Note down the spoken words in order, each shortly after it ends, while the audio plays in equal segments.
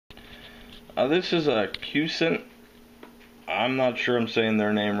This is a QICENT. I'm not sure I'm saying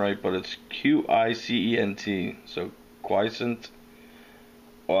their name right, but it's QICENT. So QICENT.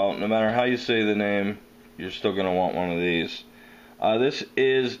 Well, no matter how you say the name, you're still going to want one of these. This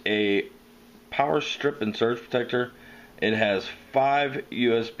is a power strip and surge protector. It has 5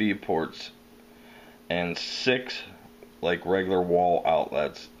 USB ports and 6 like regular wall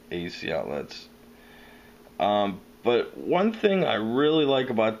outlets, AC outlets. But one thing I really like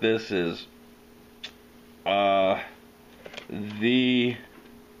about this is the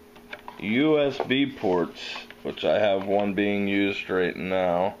USB ports, which I have one being used right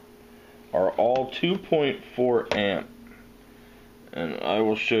now, are all 2.4 amp. And I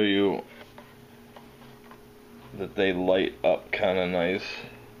will show you that they light up kind of nice.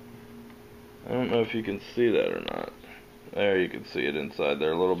 I don't know if you can see that or not. There, you can see it inside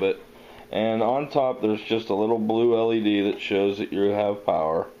there a little bit. And on top there's just a little blue LED that shows that you have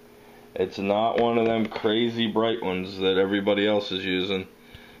power. It's not one of them crazy bright ones that everybody else is using.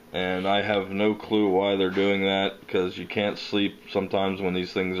 And I have no clue why they're doing that, because you can't sleep sometimes when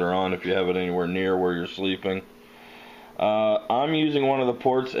these things are on if you have it anywhere near where you're sleeping. I'm using one of the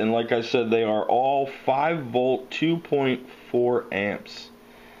ports, and like I said, they are all 5 volt 2.4 amps.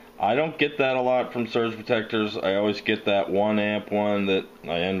 I don't get that a lot from surge protectors. I always get that 1 amp one that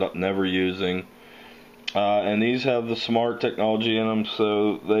I end up never using. And these have the smart technology in them,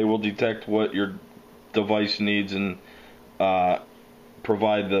 so they will detect what your device needs and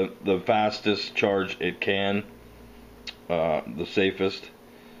provide the fastest charge it can, the safest.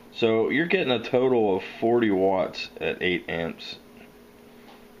 So you're getting a total of 40 watts at 8 amps,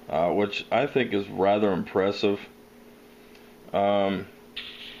 which I think is rather impressive. Also,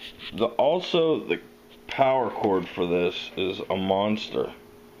 the power cord for this is a monster.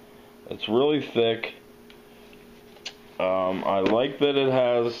 It's really thick. I like that it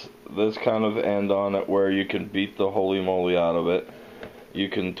has this kind of end on it where you can beat the holy moly out of it. You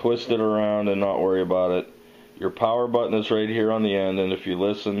can twist it around and not worry about it. Your power button is right here on the end, and if you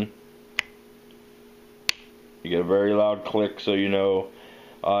listen, you get a very loud click, so you know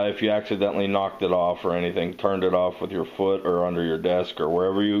if you accidentally knocked it off or anything, turned it off with your foot or under your desk or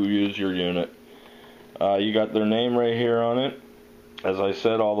wherever you use your unit. You got their name right here on it. As I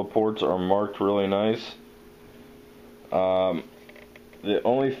said, all the ports are marked really nice. The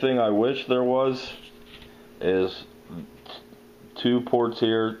only thing I wish there was is 2 ports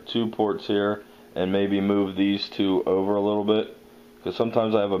here, 2 ports here, and maybe move these 2 over a little bit, because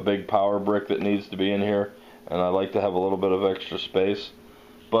sometimes I have a big power brick that needs to be in here, and I like to have a little bit of extra space.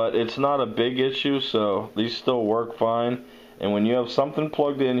 But it's not a big issue, so these still work fine. And when you have something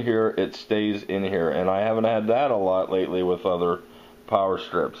plugged in here, it stays in here, and I haven't had that a lot lately with other power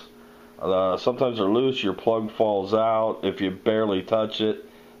strips. Sometimes they're loose, your plug falls out if you barely touch it,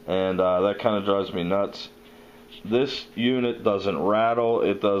 and that kind of drives me nuts. This unit doesn't rattle,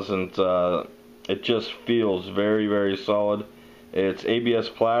 it doesn't, it just feels very, very solid. It's ABS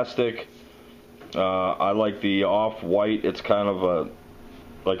plastic. I like the off-white. It's kind of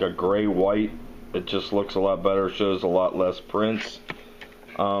like a gray-white. It just looks a lot better, shows a lot less prints.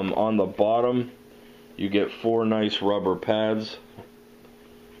 On the bottom, you get 4 nice rubber pads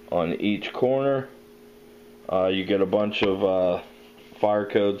on each corner. You get a bunch of fire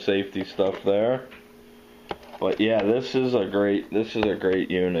code safety stuff there. But yeah, this is a great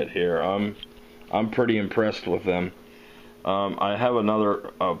unit here. I'm pretty impressed with them. I have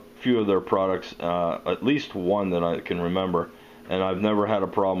a few of their products, at least one that I can remember, and I've never had a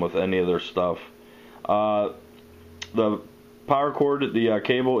problem with any of their stuff. The power cord, the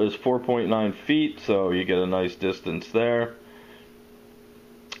cable is 4.9 feet, so you get a nice distance there.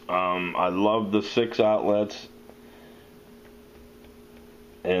 I love the 6 outlets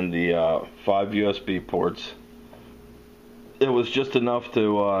and the 5 USB ports. It was just enough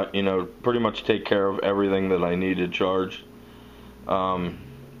to, pretty much take care of everything that I needed charged.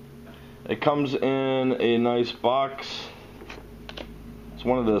 It comes in a nice box. It's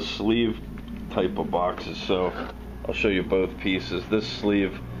one of the sleeve type of boxes, so I'll show you both pieces. This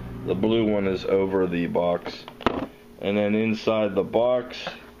sleeve, the blue one, is over the box, and then inside the box,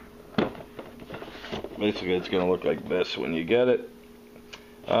 basically it's going to look like this when you get it.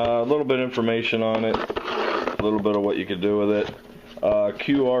 A little bit of information on it, a little bit of what you can do with it.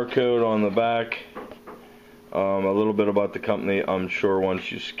 QR code on the back. A little bit about the company, I'm sure,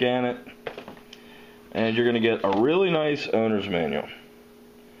 once you scan it. And you're going to get a really nice owner's manual.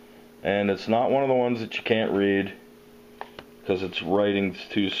 And it's not one of the ones that you can't read because its writing's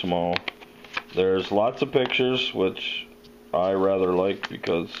too small. There's lots of pictures, which I rather like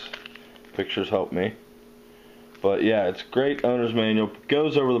because pictures help me. But yeah, it's great owner's manual.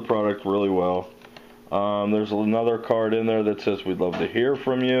 Goes over the product really well. There's another card in there that says we'd love to hear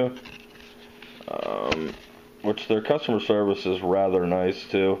from you. Which their customer service is rather nice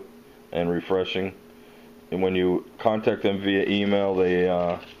too, and refreshing. And when you contact them via email,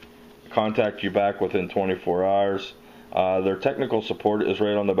 they contact you back within 24 hours. Their technical support is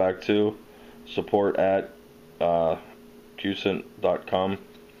right on the back too. Support at QICENT.com.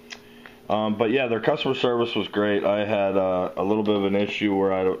 But yeah, their customer service was great. I had a little bit of an issue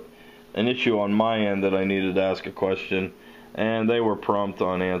where an issue on my end that I needed to ask a question, and they were prompt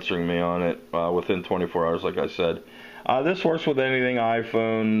on answering me on it within 24 hours, like I said. This works with anything,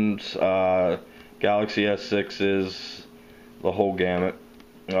 iPhones, Galaxy S6s, the whole gamut.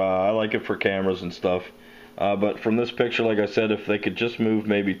 I like it for cameras and stuff. But from this picture, like I said, if they could just move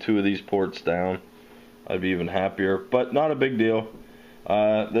maybe 2 of these ports down, I'd be even happier. But not a big deal.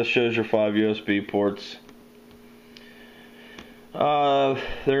 This shows your 5 USB ports.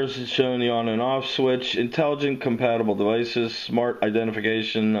 There's showing the on and off switch, intelligent compatible devices, smart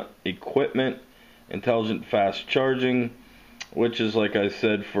identification equipment, intelligent fast charging, which is, like I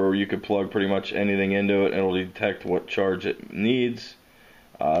said, for you could plug pretty much anything into it and it'll detect what charge it needs.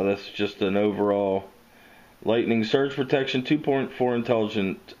 That's just an overall lightning surge protection, 2.4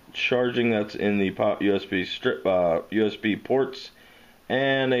 intelligent charging, that's in the USB strip, USB ports,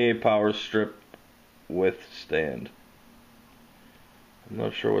 and a power strip withstand. I'm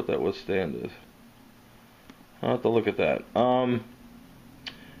not sure what that withstand is. I'll have to look at that.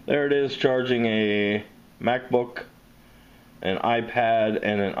 There it is, charging a MacBook, an iPad,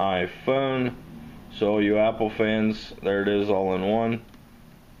 and an iPhone. So you Apple fans, there it is all in one.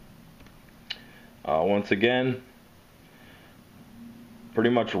 Once again, pretty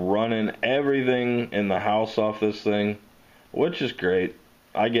much running everything in the house off this thing, which is great.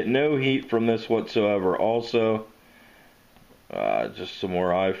 I get no heat from this whatsoever. Also, just some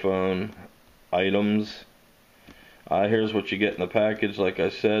more iPhone items. Here's what you get in the package. Like I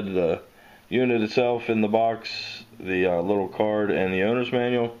said, the unit itself in the box, the little card, and the owner's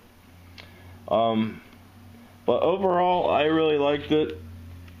manual. But overall, I really liked it.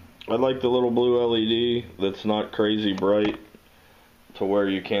 I like the little blue LED that's not crazy bright to where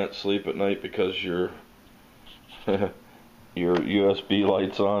you can't sleep at night because your USB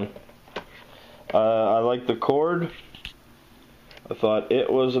light's on. I like the cord. I thought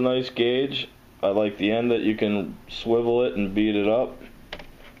it was a nice gauge. I like the end that you can swivel it and beat it up.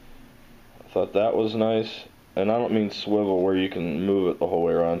 I thought that was nice. And I don't mean swivel where you can move it the whole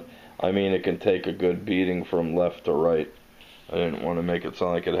way around. I mean it can take a good beating from left to right. I didn't want to make it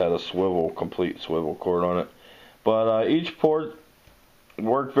sound like it had a complete swivel cord on it. But each port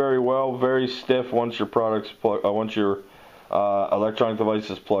worked very well, very stiff once your electronic device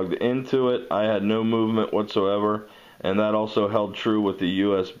is plugged into it. I had no movement whatsoever, and that also held true with the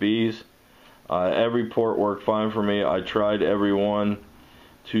USBs. Every port worked fine for me. I tried every one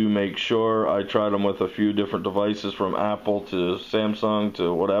to make sure. I tried them with a few different devices, from Apple to Samsung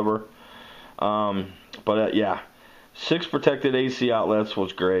to whatever. Yeah, 6 protected AC outlets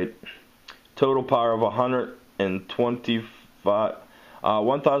was great. Total power of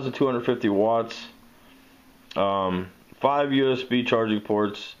 1,250 watts. 5 USB charging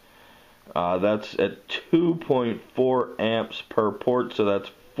ports. That's at 2.4 amps per port, so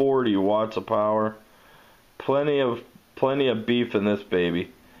that's 40 watts of power. Plenty of beef in this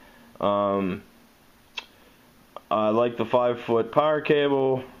baby. I like the 5-foot power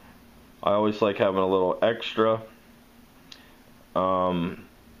cable. I always like having a little extra.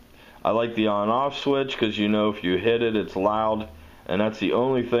 I like the on-off switch because you know if you hit it, it's loud, and that's the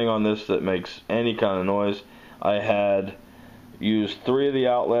only thing on this that makes any kind of noise. I had used 3 of the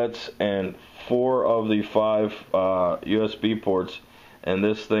outlets and 4 of the 5 USB ports, and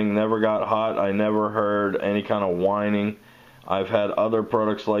this thing never got hot. I never heard any kind of whining. I've had other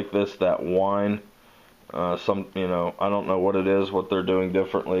products like this that whine. I don't know what it is, what they're doing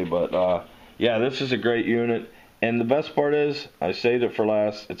differently, but yeah, this is a great unit. And the best part is, I saved it for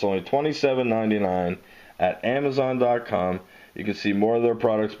last. It's only $27.99 at Amazon.com. You can see more of their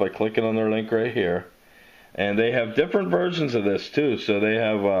products by clicking on their link right here. And they have different versions of this too. So they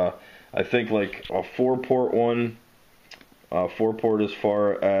have, I think, like a 4-port one. 4-port as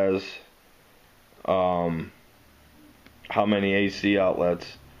far as how many AC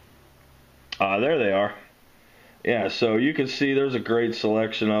outlets. There they are. Yeah, so you can see there's a great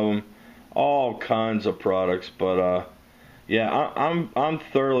selection of them. All kinds of products, but yeah, I'm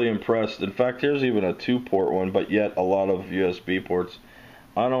thoroughly impressed. In fact, here's even a 2-port one, but yet a lot of USB ports.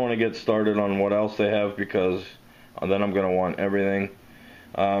 I don't want to get started on what else they have because then I'm going to want everything.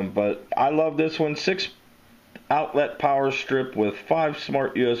 But I love this one. 6 outlet power strip with 5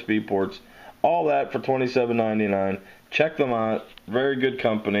 smart USB ports. All that for $27.99. Check them out. Very good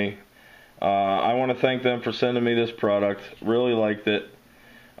company. I want to thank them for sending me this product. Really liked it.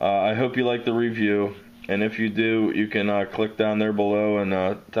 I hope you like the review. And if you do, you can click down there below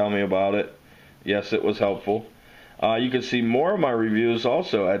and tell me about it. Yes, it was helpful. You can see more of my reviews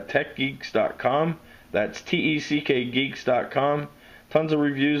also at techgeeks.com. That's TECKgeeks.com. Tons of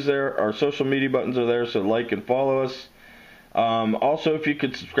reviews there. Our social media buttons are there, so like and follow us. Also, if you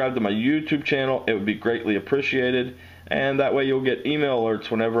could subscribe to my YouTube channel, it would be greatly appreciated. And that way you'll get email alerts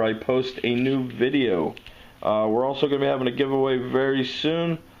whenever I post a new video. We're also going to be having a giveaway very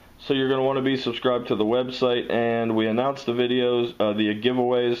soon, so you're going to want to be subscribed to the website. And we announce the videos, the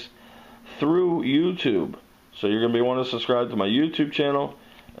giveaways through YouTube. So you're going to want to subscribe to my YouTube channel,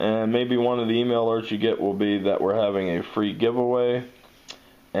 and maybe one of the email alerts you get will be that we're having a free giveaway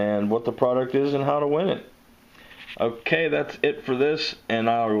and what the product is and how to win it. Okay, that's it for this, and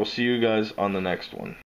I will see you guys on the next one.